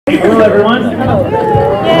Hello, everyone. Welcome.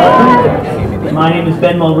 My name is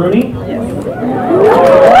Ben Mulroney.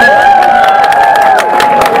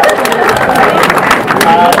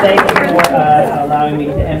 Thank you for allowing me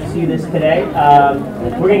to MC this today.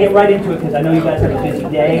 We're going to get right into it because I know you guys have a busy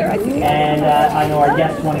day, and I know our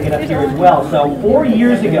guests want to get up here as well. So 4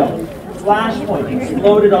 years ago, Flashpoint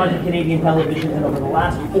exploded onto Canadian television, and over the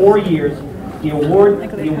last 4 years, the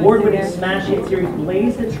award-winning smash hit series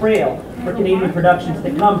blazed a trail for Canadian productions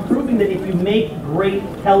to come, proving that if you make great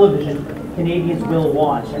television, Canadians will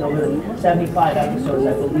watch. And over the 75 episodes,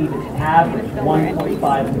 I believe it's averaged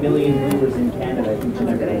 1.5 million viewers in Canada each and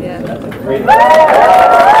every day. So that's a great. The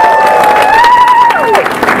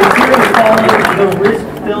series follows the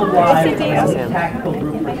risk-filled lives of a tactical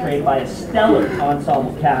group portrayed by a stellar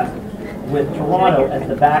ensemble cast, with Toronto as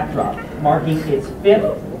the backdrop, marking its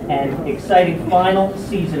 5th and exciting final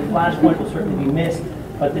season. Flashpoint will certainly be missed,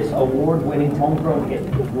 but this award-winning homegrown hit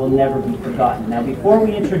will never be forgotten. Now, before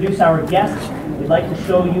we introduce our guests, we'd like to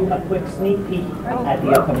show you a quick sneak peek at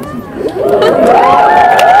the upcoming season.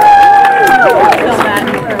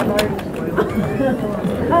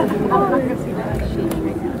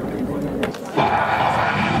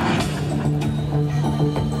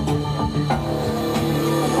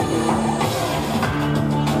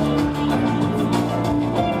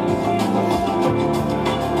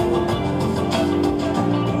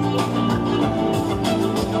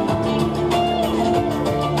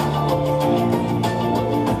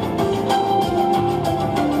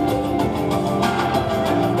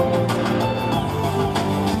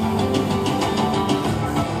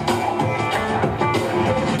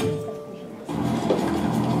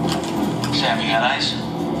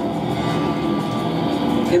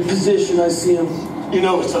 In position, I see him. You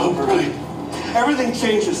know it's over, right? Everything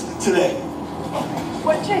changes today.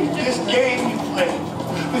 What changes? This game you play,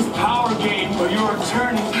 this power game where your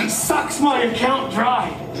attorney sucks my account dry,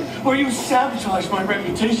 where you sabotage my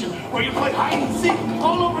reputation, where you play hide and seek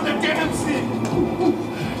all over the damn city.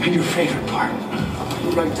 And your favorite part,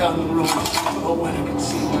 right down the road, oh, when I can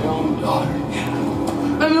see my own daughter.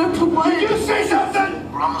 And then did you say something?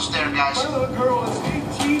 We're almost there, guys. My little girl is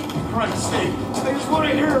 18, for Christ's sake. I just want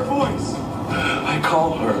to hear her voice. I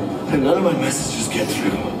call her, and none of my messages get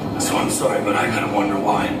through. So I'm sorry, but I gotta wonder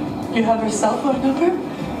why. You have her cell phone number?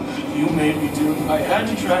 You made me do. I had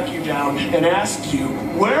to track you down and ask you,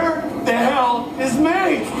 where the hell is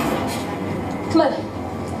May? Come on.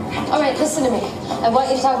 All right, listen to me. I want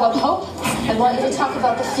you to talk about hope. I want you to talk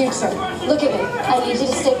about the future. Look at me. I need you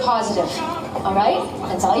to stay positive. All right?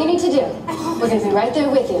 That's all you need to do. We're going to be right there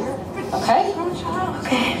with you. Okay?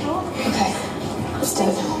 Okay. Okay. Let's do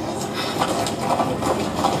it.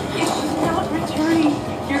 She's not returning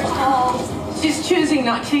your calls. She's choosing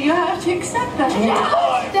not to. You have to accept that.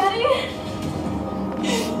 Yeah. Daddy?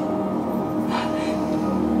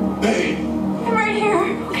 Hey! I'm right here,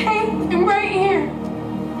 okay? I'm right here.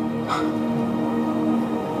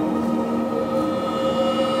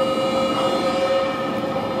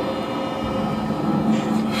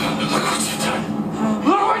 Look what you've done!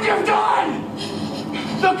 Look what you've done!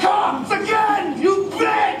 The cops again! You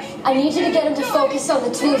bitch! I need you to get him to focus on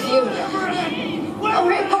the two of you.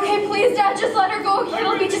 Okay, please, Dad, just let her go.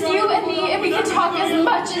 It'll be just you and me, and we can talk as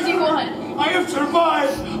much as you want. I have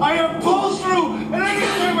survived! I have pulled through! And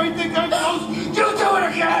anytime I think I'm close, you do it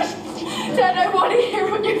again! Dad, I want to hear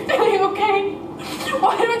what you're feeling, okay?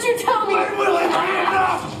 Why don't you tell me? When will it be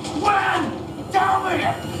enough? When? Tell me!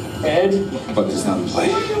 Ed? Put this down and play.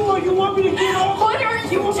 What do you want? You want me to get off? What are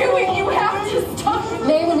you doing? You have to stop.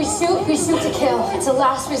 May, when we shoot to kill. It's a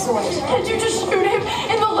last resort. Can't you just shoot him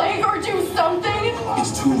in the leg or do something?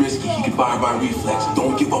 It's too risky. He can fire by reflex.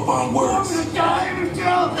 Don't give up on words. I'm gonna die,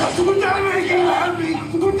 Michelle! We're not making it happy!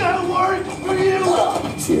 We're not worried for you!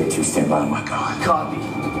 CR2, stand by. Oh my God. Copy.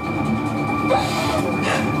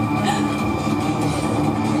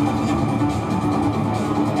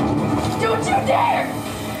 Don't you dare!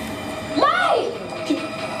 May!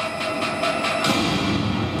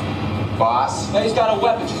 Boss? No, he's got a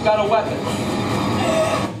weapon. She's got a weapon.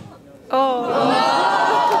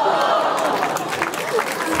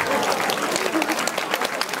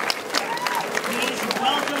 Please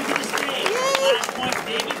welcome to the stage Flashpoint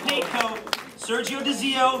David Paetkau, Sergio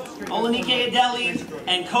DiZio, Olunike Adeliyi,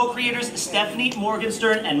 and co-creators Stephanie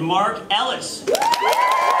Morgenstern and Mark Ellis.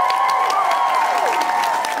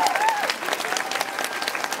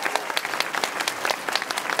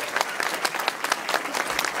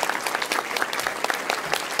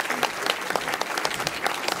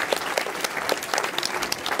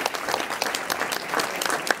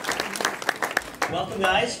 Welcome,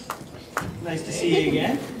 guys. Nice to see you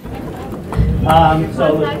again.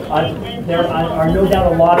 There are no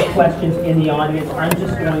doubt a lot of questions in the audience. I'm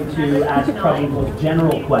just going to ask probably the most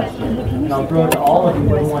general question, and I'll throw it to all of you.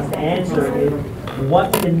 Whoever wants to answer is,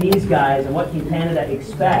 what can these guys and what can Canada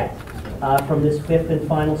expect from this 5th and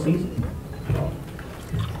final season?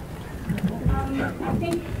 I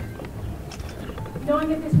think, knowing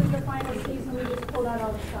that this was the final season, we just pulled out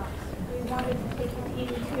all the stops. We wanted to take the team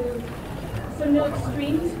to some new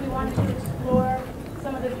extremes. We wanted to explore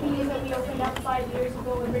some of the themes that we opened up 5 years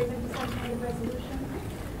ago and bring them to some kind of resolution.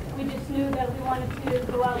 We just knew that we wanted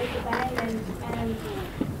to go out with a bang, and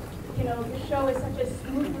you know, the show is such a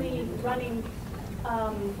smoothly running,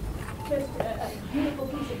 just a beautiful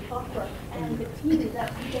piece of clockwork, and the teams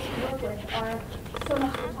that we get to work with are so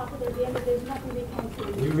much at the top of their game that there's nothing they can't do.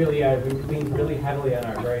 We really leaned really heavily on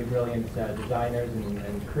our very brilliant designers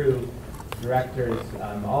and crew, directors,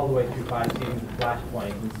 all the way through 5 seasons of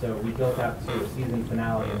Flashpoint, and so we built up to a season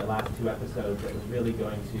finale in the last 2 episodes that was really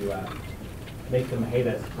going to make them hate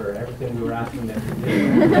us for everything we were asking them to do.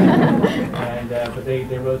 And but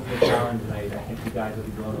they rose to the challenge, and I think you guys will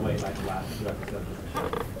be blown away by the last 2 episodes.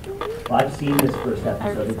 Well, I've seen this first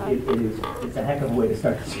episode. It's a heck of a way to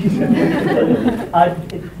start the season.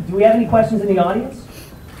 Do we have any questions in the audience?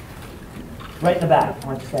 Right in the back.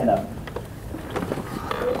 Why don't you stand up?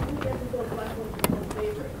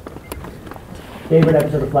 Favorite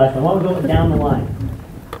episode of Flashpoint? Why don't we go down the line?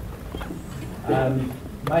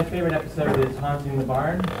 My favorite episode is Haunting the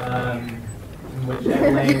Barn, in which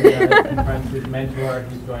Adeliyi confronts his mentor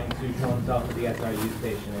who's going to kill himself at the SRU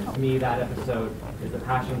station. And to me, that episode is a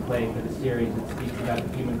passion play for the series that speaks about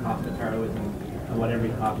the human cost of heroism and what every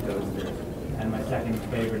cop goes through. And my second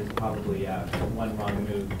favorite is probably One Wrong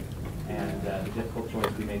Move, and the difficult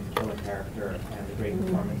choice we made to kill a character, and the great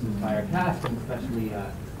performances by our cast, and especially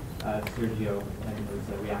Sergio and his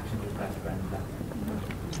reaction to his best friend.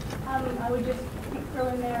 I would just throw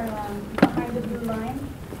in there Behind the Blue Line.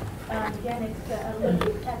 Again, it's a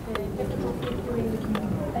look at the difficulty of doing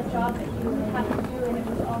a job that you have to do, and it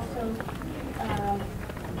was also,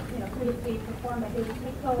 critically performed by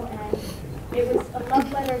Paetkau, and it was a love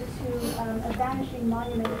letter to a vanishing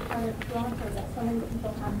monument in part of Toronto that so many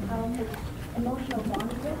people have powerful emotional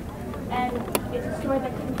bonds with, and it's a story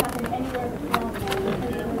that couldn't happen anywhere but Toronto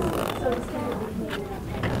because it was so distinctly made.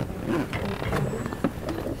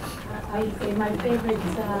 I would say my favorite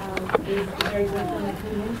is the very first one I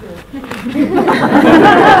came into.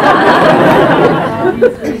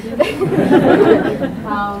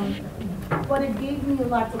 But it gave me a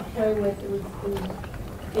lot to play with.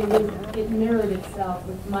 It mirrored itself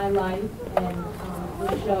with my life, and the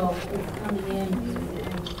show was coming in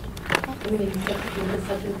and it was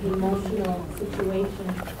such an emotional situation.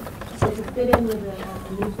 So to fit in with a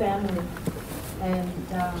new family and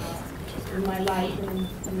in my life and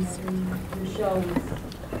in the show,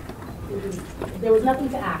 there was nothing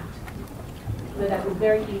to act. So that was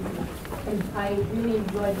very easy. And I really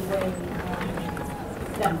enjoyed the way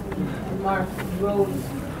Stephanie and Mark wrote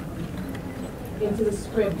into the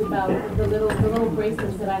script about the little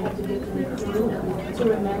bracelets that I had to give to Luke to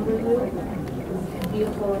remember Luke. It was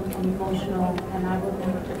beautiful and emotional, and I will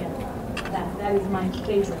never forget that. That is my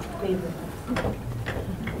favorite.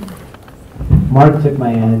 Mark took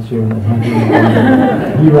my answer, and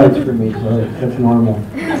he writes for me, so that's normal.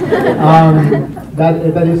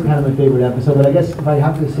 That is kind of my favorite episode, but I guess if I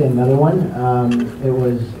have to say another one, it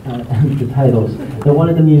was the titles. The one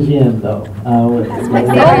at the museum, though. That's my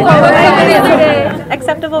favorite.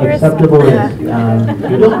 Acceptable Risk. Acceptable Risk.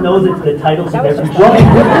 You don't know the titles of every show. Well,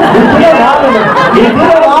 he did a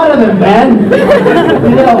lot of them, man.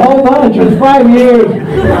 He did a whole bunch. It was 5 years.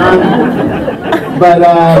 But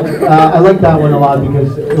I like that one a lot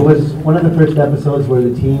because it was one of the first episodes where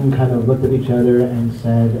the team kind of looked at each other and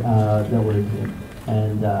said that we're a team.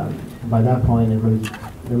 And by that point, it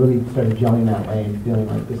really started gelling that way and feeling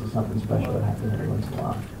like this is something special that happens every once in a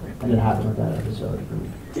while. And it happened with that episode for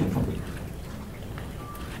me.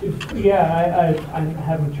 Yeah, I'm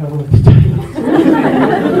having trouble with the titles.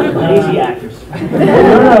 Lazy actors.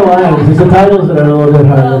 They're not lines. It's the titles that are a little bit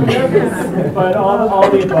harder. But all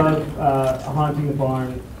the above, Haunting the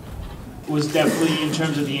Barn was definitely, in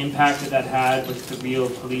terms of the impact that had with the real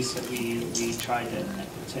police that we tried to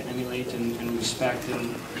emulate and respect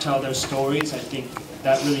and tell their stories. I think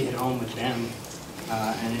that really hit home with them,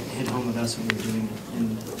 and it hit home with us when we were doing it.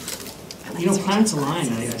 And Planets Align,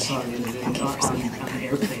 I saw the other day on an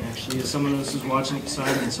airplane, actually. Someone else was watching it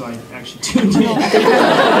beside me, so I actually tuned in.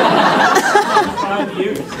 5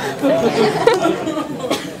 years.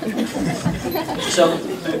 So,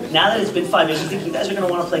 now that it's been 5 years, you think you guys are going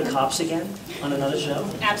to want to play cops again on another show?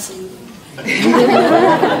 Absolutely. You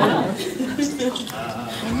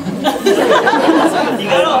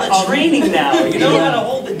got all the training now. You know how to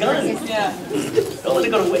hold the gun. Yeah. Don't let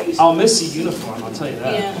it go to waste. I'll miss the uniform, I'll tell you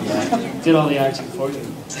that. Yeah. Did all the acting for you.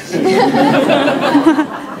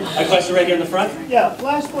 A question right here in the front? Yeah,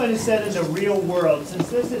 Flashpoint is set in the real world. Since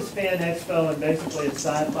this is FanExpo and basically a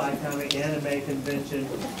sci-fi kind of anime convention,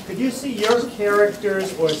 could you see your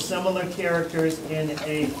characters or similar characters in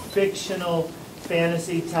a fictional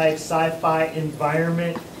fantasy type sci-fi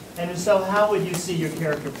environment? And if so, how would you see your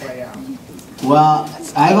character play out? Well,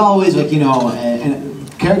 I've always, like, you know, and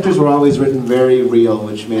characters were always written very real,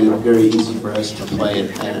 which made it very easy for us to play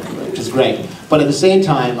it, which is great. But at the same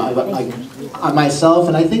time, I myself,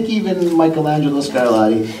 and I think even Michelangelo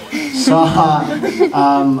Scarlatti, saw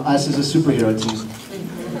us as a superhero team.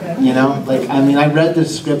 You know, like, I mean, I read the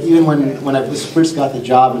script even when I first got the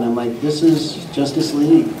job, and I'm like, this is Justice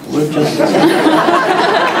League. We're Justice League.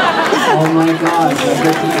 Oh my God, we're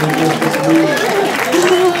Justice League.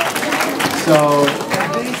 So.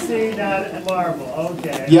 DC, not Marvel,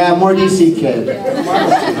 okay. Yeah, more DC kid.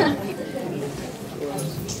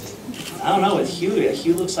 I don't know, with Hugh.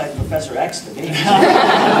 Hugh looks like Professor X to me. Do you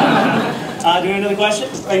have another question?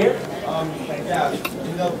 Right here? Yeah,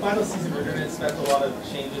 in the final season we're going to expect a lot of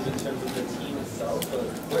changes in terms of the team itself, but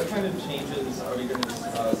what kind of changes are we going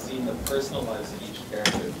to see in the personal lives of each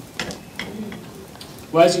character?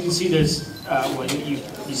 Well, as you can see, there's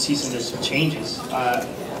you see there's some changes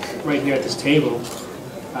right here at this table.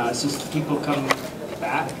 Since people come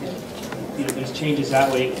back, you know, there's changes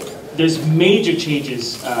that way. There's major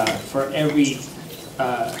changes for every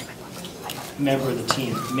member of the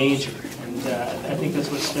team, major. And I think that's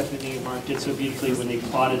what Stephanie and Mark did so beautifully when they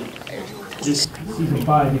plotted this. Season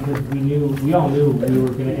 5, because we all knew we were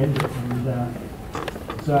going to end it.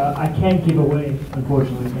 And so I can't give away,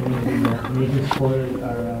 unfortunately, any of the major spoilers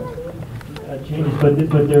or changes, but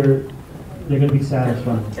they're going to be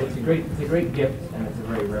satisfying. It's a great gift, and it's a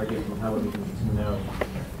very rare gift from how we can know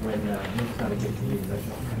when it's not a gift to you.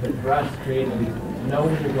 But for us, creatively,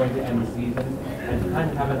 knowing you're going to end the season, and kind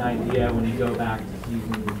of have an idea when you go back to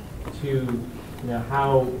season 2, you know,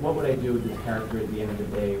 what would I do with this character at the end of the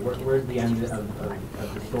day? Where's the end of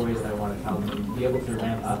the story that I want to tell them? And be able to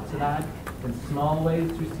ramp up to that in small ways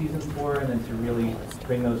through season 4, and then to really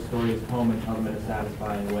bring those stories home and tell them in a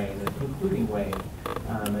satisfying way, and a concluding way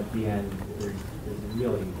at the end is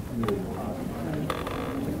really, really awesome.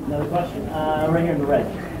 Another question? Right here in the red.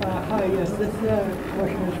 Hi, yes, this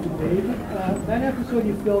question is to Dave. That episode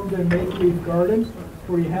you filmed in Maple Leaf Gardens,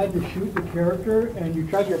 where you had to shoot the character and you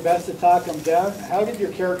tried your best to talk him down. How did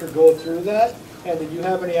your character go through that? And did you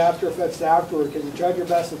have any after effects afterward? Because you tried your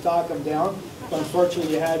best to talk him down, but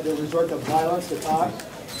unfortunately you had to resort to violence to talk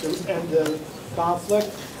to end the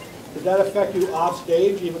conflict. Did that affect you off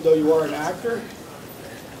stage, even though you are an actor?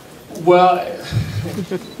 Well,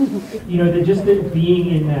 you know, just being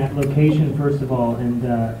in that location, first of all, and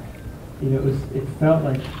you know, it felt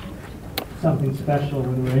like something special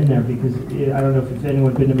when we were in there, because I don't know if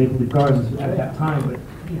anyone been to Maple Leaf Gardens at that time, but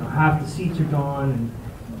you know, half the seats are gone,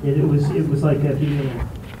 and it was like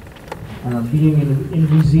being in a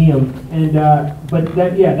museum, and but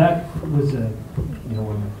that was you know,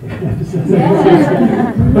 one of my favorite episodes.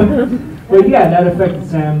 But yeah, that affected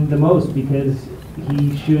Sam the most, because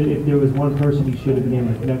he should, if there was one person he should have been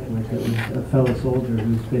able to connect with, it was a fellow soldier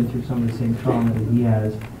who's been through some of the same trauma that he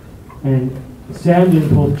has. And Sam didn't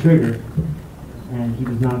pull the trigger, and he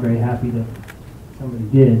was not very happy that somebody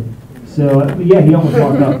did. So, yeah, he almost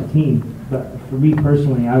walked off the team. But for me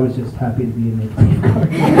personally, I was just happy to be in Maple Leaf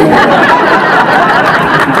Gardens.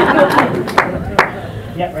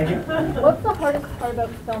 Yeah, right here. What's the hardest part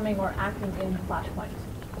about filming or acting in Flashpoint?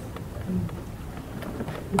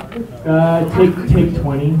 Take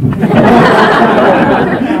 20.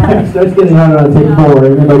 It starts getting harder on take 4,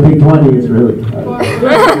 and then by take 20, it's really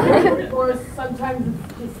hard. Or sometimes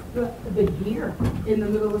it's just the gear in the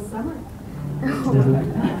middle of summer.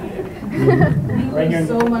 Right here.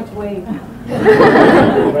 So much weight.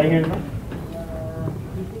 Right here.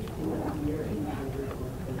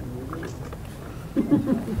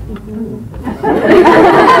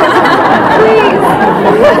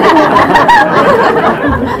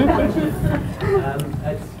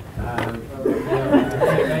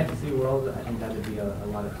 Fantasy world, I think that would be a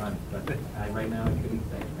lot of fun, but right now I couldn't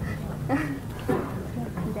say.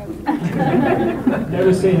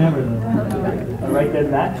 Never say never, though. Right there,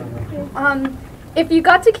 Matt. If you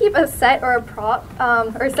got to keep a set or a prop,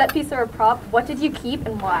 or a set piece or a prop, what did you keep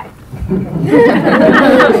and why?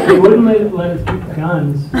 They wouldn't let us keep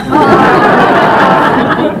guns.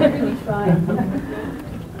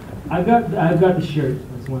 I've got the shirt.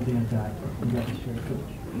 That's one thing I got. You got the shirt. Did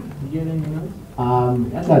you get anything else? I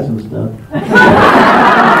got some stuff.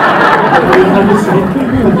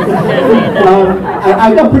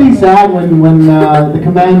 I got pretty sad when the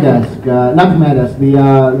command desk, not command desk,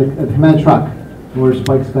 the command truck, where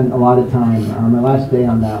Spike spent a lot of time. My last day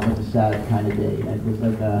on that was a sad kind of day. It was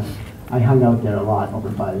like I hung out there a lot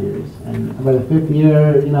over 5 years, and by the 5th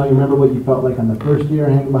year, you remember what you felt like on the first year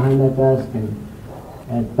hanging behind that desk,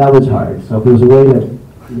 and that was hard. So if there was a way that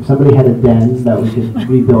if somebody had a den that we could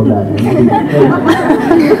rebuild that in.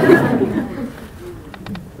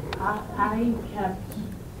 I kept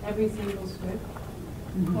every single script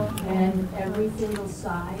and every single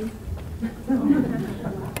side.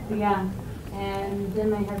 Yeah, and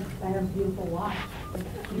then I have a beautiful watch that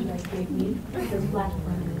you guys gave me. It says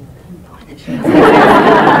Flashpoint. Let's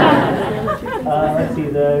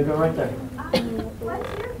see, go right there. What's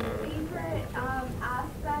your favorite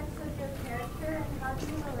aspects of your character, and how do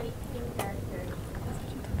you relate to your characters?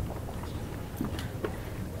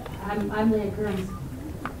 I'm Leah Kearns.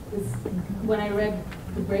 When I read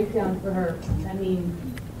the breakdown for her, I mean,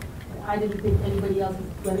 I didn't think anybody else was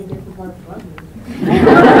going to get the part from me.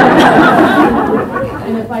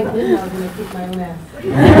 And if I didn't, I was going to kick my own ass.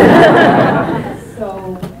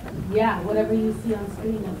 So, yeah, whatever you see on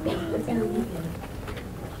screen, it's going to be good.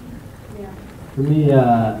 Yeah. For me,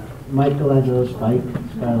 Michelangelo Spike,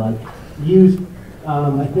 Skylark, used,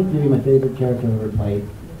 I think maybe my favorite character I've ever played,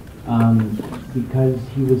 because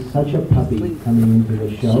he was such a puppy coming into the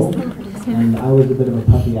show, and I was a bit of a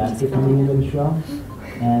puppy actor coming into the show,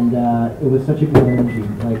 and it was such a good energy.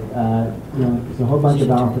 Like, there's a whole bunch of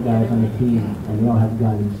alpha guys on the team, and we all have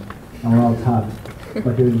guns, and we're all tough.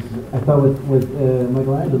 But I thought with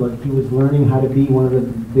Michelangelo, he was learning how to be one of the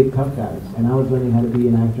big tough guys, and I was learning how to be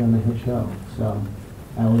an actor on the hit show. So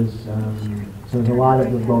that was so there's a lot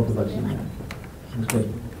of the both of us in there. It was good.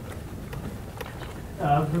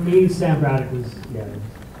 For me, Sam Braddock was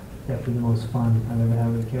definitely the most fun I've ever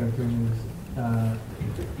had with a character, and it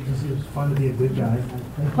was fun to be a good guy.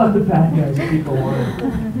 A lot of the bad guys that people want to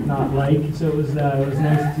not like, so it was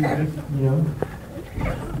nice to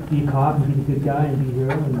be a cop and be the good guy and be a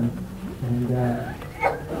hero and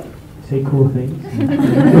say cool things. Which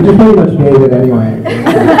is pretty much David anyway. I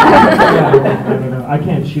don't know. I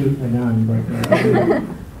can't shoot right now, but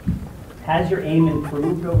Has your aim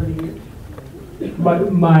improved over the years? No,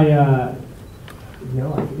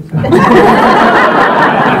 I think it's going to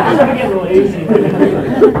get a little easy. It's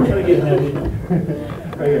going to get heavy.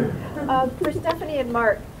 Right here. For Stephanie and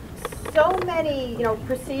Mark, so many,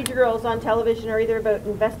 procedurals on television are either about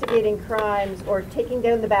investigating crimes or taking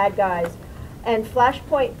down the bad guys. And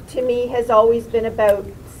Flashpoint, to me, has always been about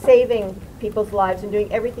saving people's lives and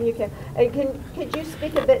doing everything you can. Could you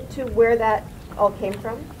speak a bit to where that all came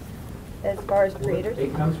from, as far as creators?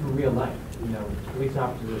 It comes from real life. Police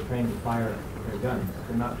officers are trained to fire their guns.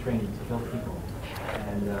 They're not trained to kill people.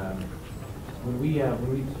 And when we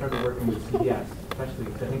started working with CBS, especially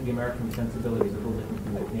because I think the American sensibility is a little different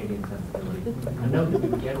from the Canadian sensibility. I know that we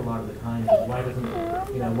would get a lot of the time, why is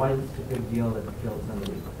it a big deal that you killed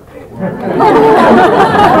somebody?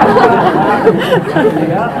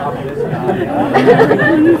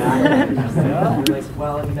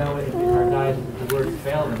 Well, if our guys, if the words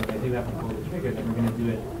fail them, if they do have to pull the trigger, then we're going to do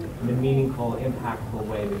it in a meaningful, impactful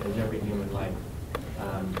way, because every human life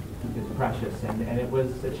is precious. And it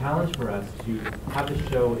was a challenge for us to have the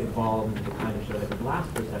show evolve into the kind of show that would last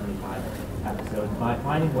for 75 episodes by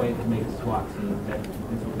finding ways to make SWAT scenes that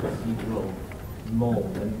into a procedural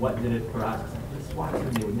mold. And what did it for us? The SWAT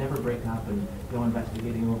team, they would never break up and go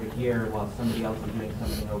investigating over here while somebody else is doing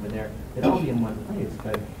something over there. They'd all be in one place.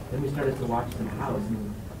 But then we started to watch some House,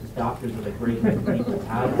 and doctors are like breaking into people's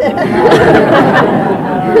houses. I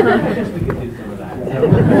guess we could do some of that.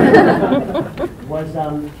 Was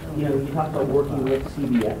you talked about working with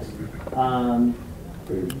CBS,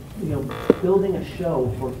 building a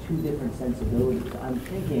show for two different sensibilities. I'm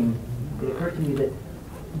thinking, it occurred to me that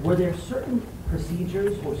were there certain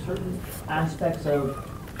procedures or certain aspects of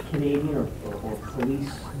Canadian or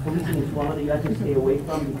policing in Toronto that you had to stay away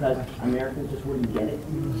from because Americans just wouldn't get it?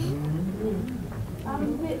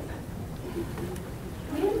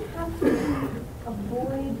 We didn't have to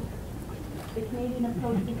avoid the Canadian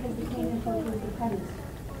approach because the Canadian approach was the premise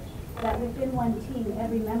that within one team,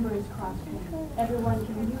 every member is cross-trained. Everyone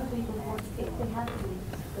can use legal force if they have to be,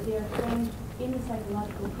 but they are trained in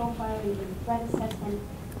psychological profiling, in threat assessment.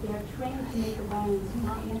 They are trained to make the violence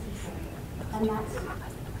not necessary, and that's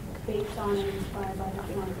based on and inspired by the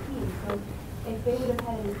Toronto team. So if they would have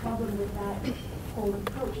had any problem with that whole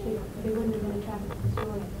approach, they wouldn't have been attracted to the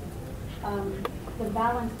story. the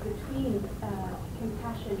balance between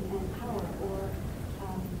compassion and power, or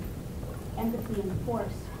empathy and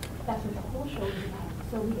force. That's what the whole show is about.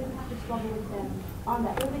 So we didn't have to struggle with them on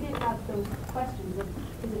that. We didn't have those questions of,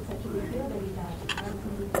 is it such a big deal that he died? Why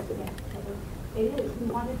doesn't he just get it? It is. We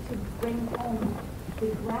wanted to bring home the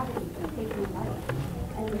gravity of taking life.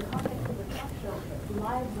 And in the context of a talk show,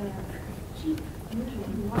 lives are cheap, usually.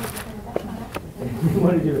 We wanted to say that's not happening. We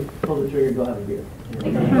wanted you to pull the trigger and go have a beer.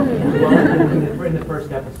 Well, in the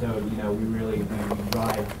first episode, you know, we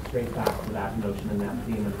drive straight back to that notion and that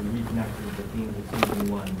theme as we reconnected with the themes of season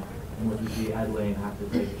 1, in which we see Adeliyi have to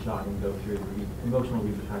take a shot and go through the emotional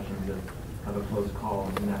repercussions of a close call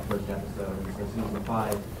in that first episode. And so season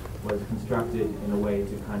 5 was constructed in a way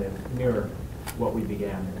to kind of mirror what we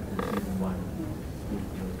began in season 1.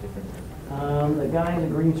 The guy in the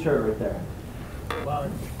green shirt right there. Well,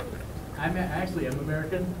 I'm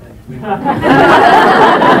American.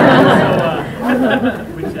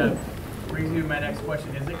 Which brings me to my next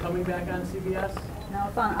question. Is it coming back on CBS? No,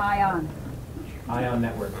 it's on ION. ION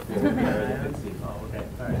Network. Oh, okay.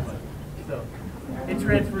 All right. So it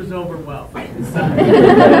transfers over well. Right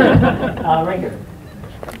here.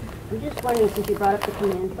 I'm just wondering, since you brought up the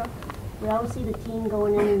command truck, we always see the team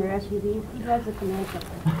going in their SUVs. Who drives the command truck?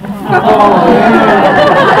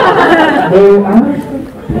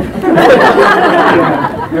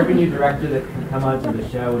 Every new director that can come onto the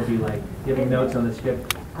show would be like giving notes on the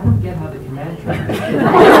script. I don't get how the command truck is.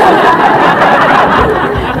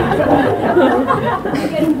 We're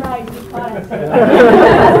getting right to class. You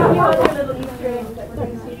have your little Easter eggs that we're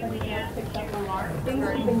going to see if anyone else picks up on our things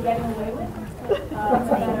we've been getting away with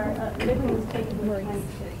that are living taking the time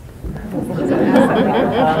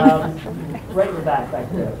Right in the back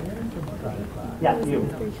there. Yeah, you.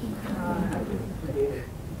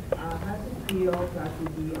 How does it feel to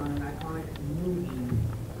actually be on an iconic movie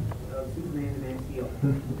of Superman and Man of Steel?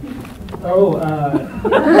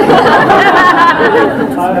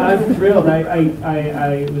 I'm thrilled. I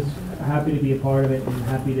was happy to be a part of it and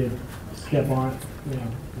happy to step on. You know,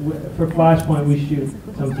 for Flashpoint, we shoot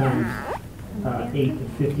sometimes 8 to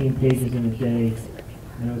 15 pages in a day.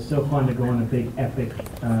 And it was so fun to go on a big epic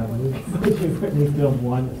movie. They filmed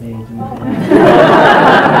 1 page. And I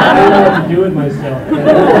don't know what to do with myself.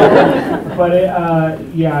 But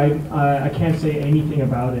I can't say anything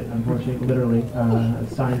about it, unfortunately, literally.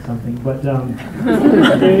 Sign something. But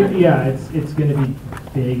it's going to be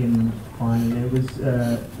big and fun. And it was,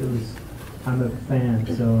 I'm a fan,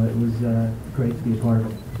 so it was great to be a part of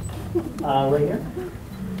it. Right here.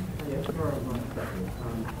 Yeah, sure.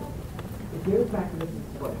 It goes back to this,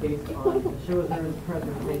 based on, the show is known as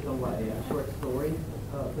President based on what, a short story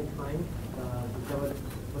of the time? Is that what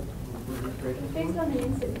was the inspiration for? Based on an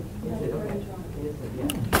incident. Incident,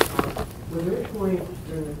 yeah. Was there a point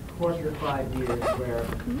during the course of the 5 years where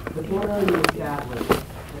the formula you established,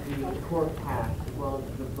 the core cast, as well as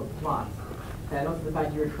the plots, and also the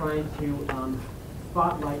fact you were trying to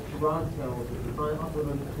spotlight Toronto on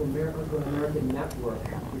an American network,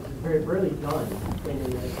 which is very rarely done in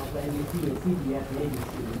NBC and CBS and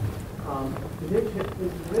ABC. Is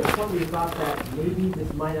there a point where you thought that maybe this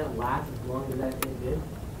might not last as long as that it did?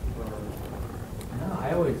 No,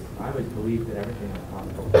 I always believed that everything was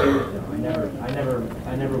possible.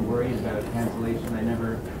 I never worried about cancellation. I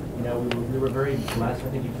never, we were very blessed. I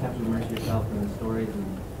think you just have to immerse yourself in the stories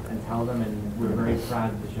and tell them, and we were very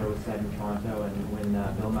proud that the show was set in Toronto. And when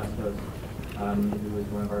Bill Mustos, who was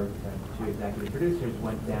one of our 2 executive producers,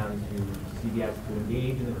 went down to CBS to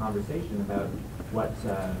engage in the conversation about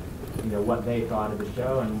what they thought of the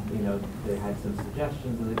show, and they had some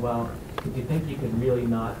suggestions. And like, well, do you think you could really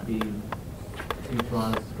not be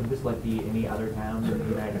Toronto? Could this be any other town in the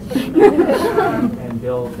United States? And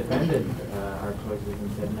Bill defended our choices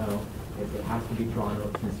and said no. It has to be Toronto.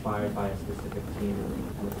 It's inspired by a specific team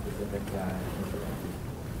and a specific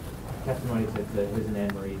testimony to his and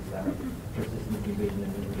Anne Marie's persistent vision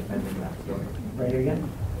in defending that story. Right here again.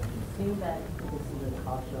 It seems that this is a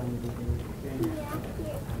cop show and you've been experiencing as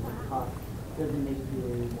a cop. Doesn't make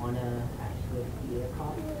you want to actually be a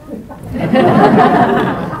cop?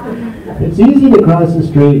 It's easy to cross the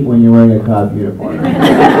street when you're wearing a cop uniform.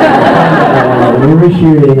 When we were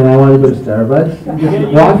shooting and I wanted to go to Starbucks, just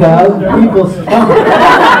walk out, people stop.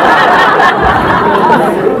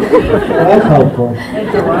 That's helpful.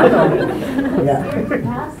 Yeah.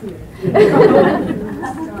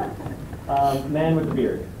 Man with the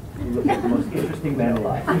beard. He looks like the most interesting man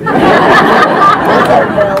alive.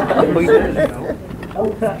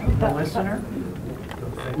 The listener?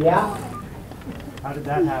 Yeah. How did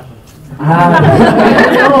that happen?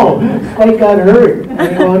 No, Spike got hurt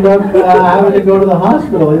and he wound up having to go to the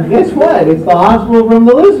hospital. And guess what? It's the hospital from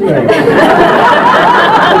the listener. Isn't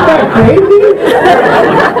that crazy?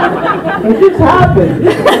 It just happened.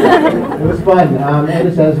 It was fun.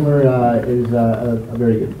 Ellis is a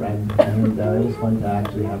very good friend, and it was fun to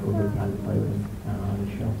actually have a little bit of time to play with him on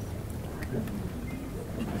the show.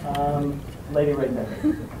 Lady right there.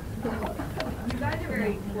 You guys are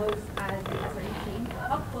very close as the SRE team.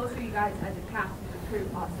 How close are you guys as a cast and crew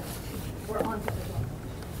also? We're on set as well.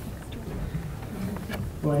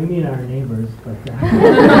 Well, Amy and I are neighbors, but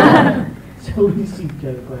so we see each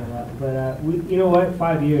other quite a lot. But you know what?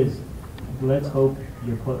 5 years. Let's hope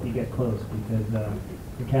you get close, because I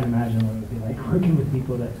can't imagine what it would be like working with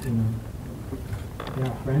people that you're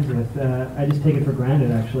not friends with. I just take it for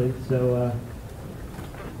granted, actually. So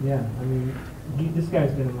yeah, I mean, this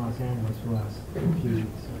guy's been in Los Angeles for the last few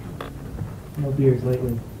weeks. So no beers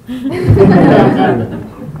lately.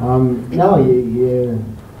 No,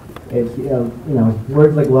 it's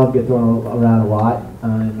words like love get thrown around a lot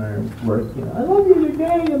in our work. I love you, you're gay,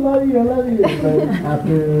 I love you, I love you. But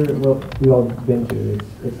after what we've all been through,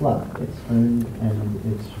 it's love. It's earned and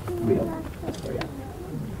it's real. So yeah.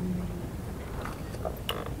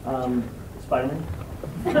 Spider-Man.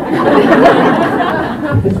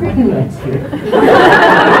 Spider-Man's here.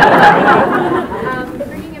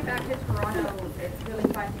 Bringing it back to Toronto, it's really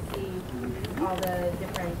fun to see all the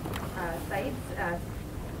different sites.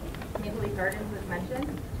 Maple Leaf Gardens was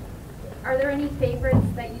mentioned. Are there any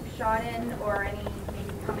favorites that you've shot in, or any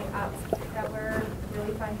maybe coming up that were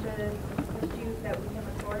really fun to shoot that we can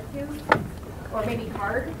look forward to? Or maybe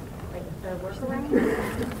hard, like the workaround?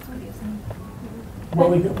 Well,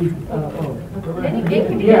 we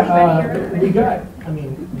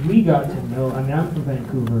got to know, I'm from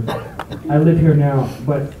Vancouver. I live here now,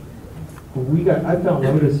 but I fell in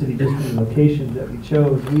love with the city just from the locations that we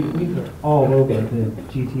chose. We were all over the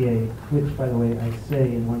GTA, which, by the way, I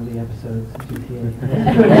say in one of the episodes, GTA.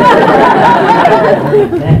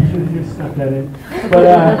 Just snuck that in. But,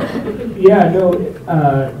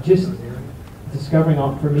 just discovering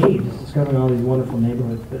all these wonderful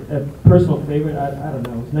neighborhoods. But a personal favorite, I don't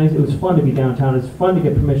know. It was nice. It was fun to be downtown. It was fun to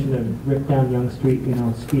get permission to rip down Yonge Street,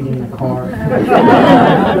 speeding in a car.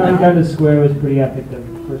 Going down the square was pretty epic. The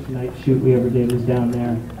first night shoot we ever did was down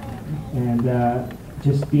there, and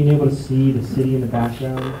just being able to see the city in the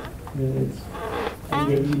background. And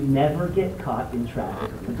yet you never get caught in traffic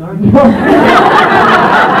in the garden. It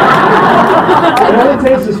only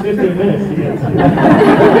takes us 15 minutes to get to.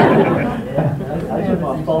 I should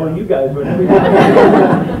follow you guys whenever.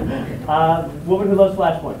 Woman who loves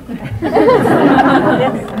Flashpoint.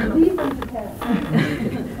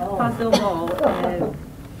 First of all,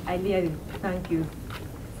 I really thank you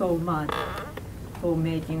so much for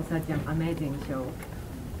making such an amazing show.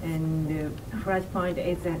 And Flashpoint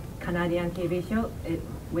is a Canadian TV show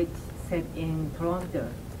which set in Toronto.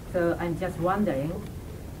 So I'm just wondering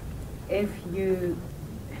if you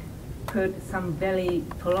put some very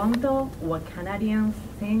Toronto or Canadian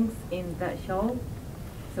things in that show.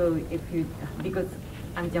 So because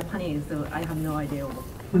I'm Japanese, so I have no idea.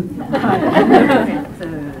 So,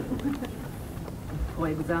 for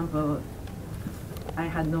example, I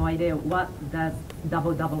had no idea what does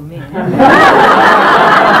double mean.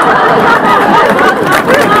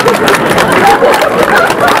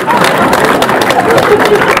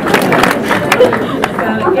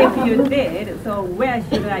 So if you did, so where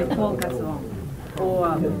should I focus on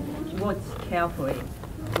or watch carefully,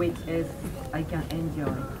 which is I can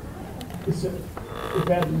enjoy? Is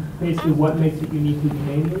that basically what makes it uniquely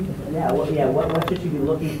Canadian? Yeah, what should she be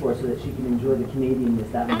looking for so that she can enjoy the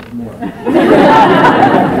Canadianness that much more? I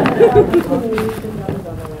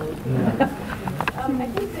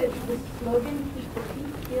think that the slogan, "Keep the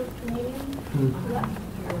Peace," feels Canadian.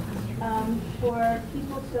 For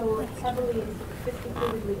people so heavily and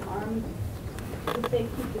sophisticatedly armed to say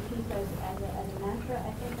 "keep the peace" as a mantra,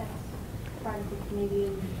 I think that's part of the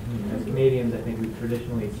Canadian. As Canadians, I think we've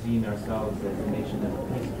traditionally seen ourselves as a nation of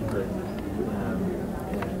peacekeepers,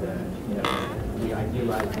 we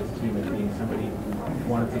idealized this team as being somebody who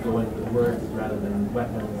wanted to go in with words rather than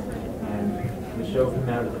weapons. And the show came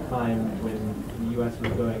out at a time when the U.S.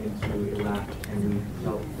 was going into Iraq, and we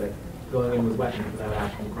felt that going in with weapons without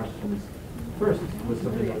asking questions first was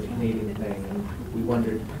something that was a Canadian thing, and we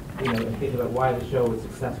wondered, and thinking about why the show was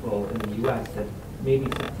successful in the U.S., that maybe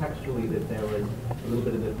subtextually that there was a little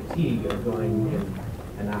bit of the fatigue of going in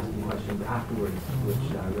and asking questions afterwards, which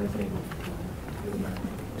resonated with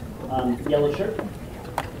America. Yellow shirt.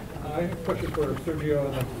 I have a question for Sergio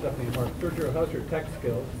and then Stephanie and Mark. Sergio, how's your tech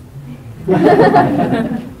skills?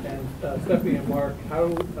 And Stephanie and Mark,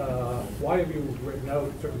 why have you written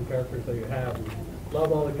out certain characters that you have?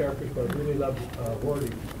 Love all the characters, but really love Wordy.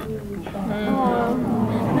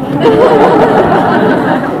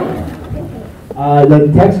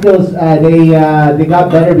 The tech skills, they got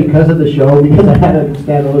better because of the show, because I had to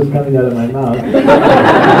understand what was coming out of my mouth.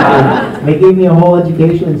 They gave me a whole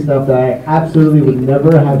education and stuff that I absolutely would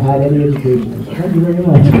never have had any education. Thank you very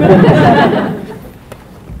much.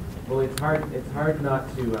 Well, it's hard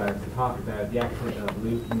not to talk about the exit of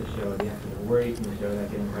Luke from the show, the exit of Wordy from the show, that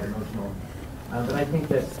getting quite emotional. But I think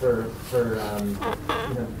that for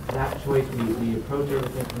that choice, we approach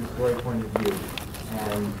everything from the story point of view.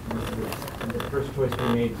 And the first choice we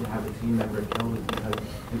made to have a team member killed was because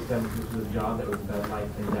we said this was a job that was about life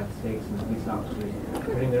and death stakes, and police officers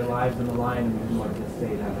putting their lives on the line, and we wanted to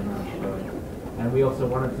say that in our show. And we also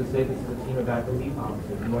wanted to say this is a team about elite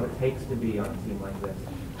officers and what it takes to be on a team like this,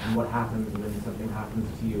 and what happens when something happens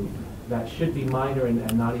to you that should be minor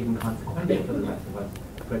and not even consequential for the rest of us,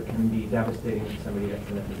 but can be devastating to somebody that's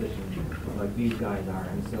in a position like these guys are.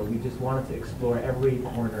 And so we just wanted to explore every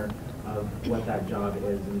corner of what that job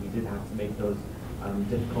is, and we did have to make those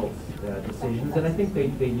difficult decisions. And I think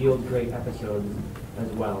they yield great episodes as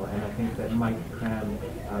well. And I think that Mike Cram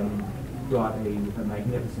brought a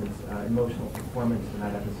magnificent emotional performance in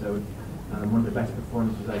that episode. One of the best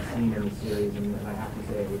performances I've seen in the series, and I have to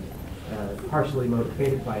say it was partially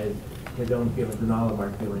motivated by his own feelings and all of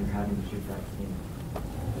our feelings having to shoot that scene.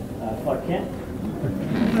 Clark Kent?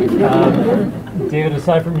 David,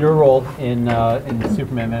 aside from your role in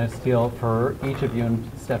Superman Man of Steel, for each of you,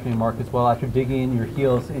 and Stephanie and Mark as well, after digging your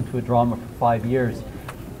heels into a drama for 5 years,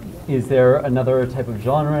 is there another type of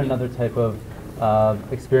genre, another type of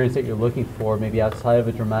experience that you're looking for, maybe outside of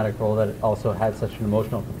a dramatic role, that also had such an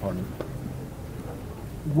emotional component?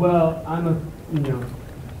 Well, I'm a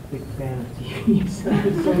big fan of TV. So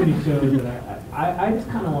there's so many shows that I just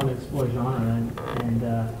kind of want to explore genre, and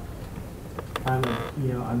I'm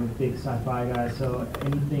a big sci-fi guy. So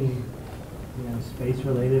anything space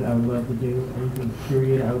related, I would love to do. Anything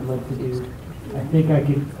period, I would love to do. I think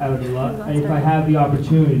I would love, if I have the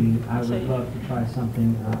opportunity, I would love to try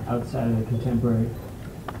something outside of the contemporary.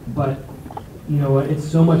 But you know what? It's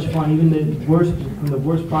so much fun. Even the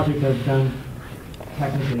worst project I've done,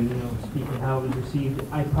 technically, speaking how it was received,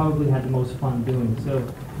 I probably had the most fun doing. So,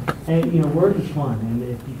 and work is fun, and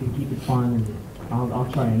if you can keep it fun, I'll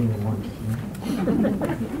try anything once.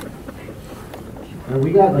 And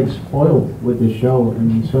we got spoiled with the show,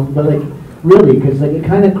 and so, but really, because it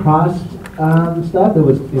kind of crossed stuff. It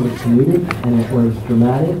was comedic, and it was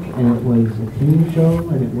dramatic, and it was a team show,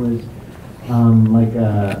 and it was a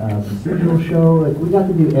procedural show. We got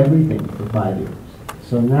to do everything for 5 years.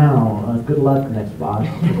 So now, good luck, next boss.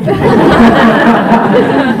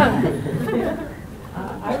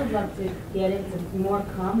 I would love to get into more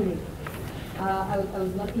comedy. I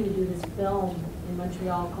was lucky to do this film in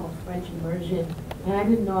Montreal called French Immersion, and I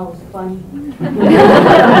didn't know I was funny. I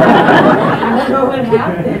don't know what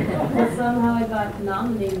happened, but somehow I got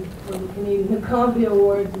nominated for the Canadian Comedy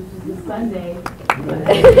Awards, which is this Sunday.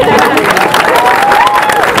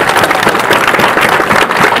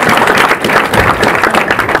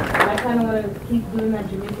 I kind of want to keep doing that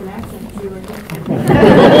Jamaican accent, see what happens.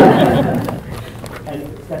 And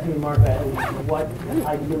Stephanie and Mark, what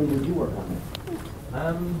ideally would you work on?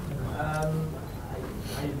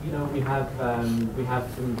 We have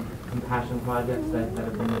some passion projects that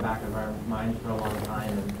have been in the back of our minds for a long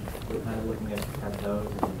time, and we're kind of looking at those.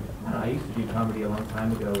 And I used to do comedy a long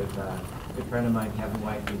time ago with a good friend of mine, Kevin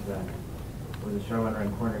White, who was a showrunner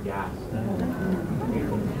in Corner Gas. I'd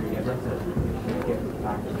like to get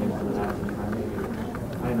back to doing some of that sometime. Maybe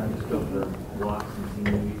I don't know, just go for walks and see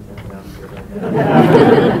movies. That sounds good.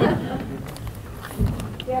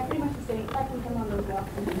 Yeah, pretty much the same. I can come on those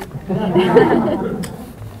walks.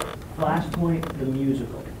 Flashpoint, the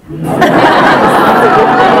musical. You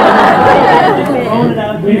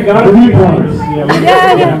got a few points.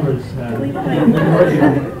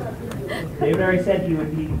 David already said he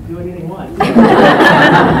would do anything once.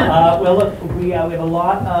 Well, look, we have a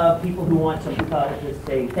lot of people who want to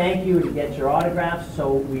say thank you and to get your autographs.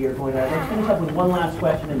 So we are going to let's finish up with one last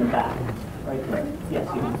question in the back, right there. Yes,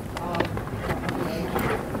 you.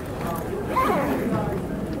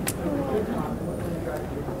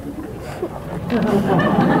 I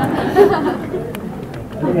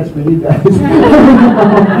guess we need that.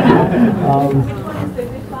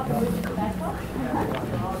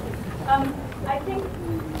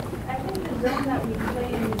 I think the zone that we play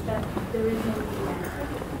in is that there is no answer.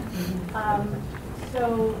 So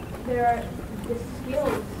there are the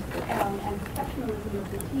skills and professionalism of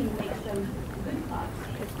the team makes them good cops.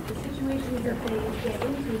 It's situations that they get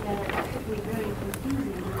into that are actually very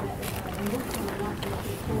confusing and that emotionally not to look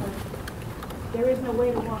forward. There is no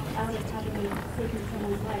way to walk out of having taken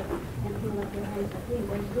someone's life and feel like their hands are clean.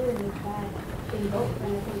 There's good and there's bad in both,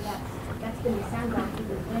 and I think that's been the sandbox we've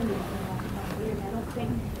been playing in for the last couple of years. I don't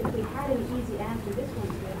think if we had an easy answer, this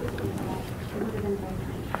one's good, this one's bad, it would have been very nice.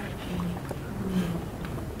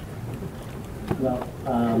 Well,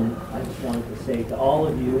 I just wanted to say to all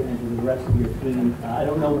of you and to the rest of your team, I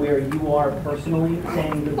don't know where you are personally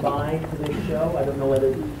saying goodbye to this show. I don't know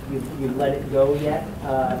whether you've let it go yet,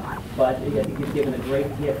 but I think you've given a great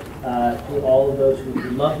gift to all of those who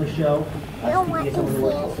love the show. Speaking as someone who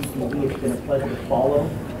works at CTV, it's been a pleasure to follow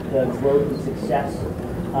the growth and success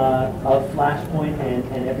of Flashpoint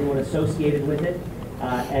and everyone associated with it.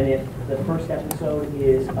 And if the first episode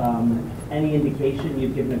is any indication,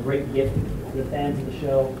 you've given a great gift to the fans of the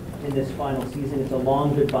show in this final season. It's a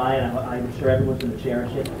long goodbye, and I'm sure everyone's going to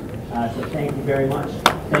cherish it. So thank you very much.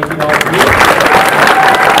 Thank you to all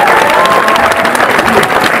of you.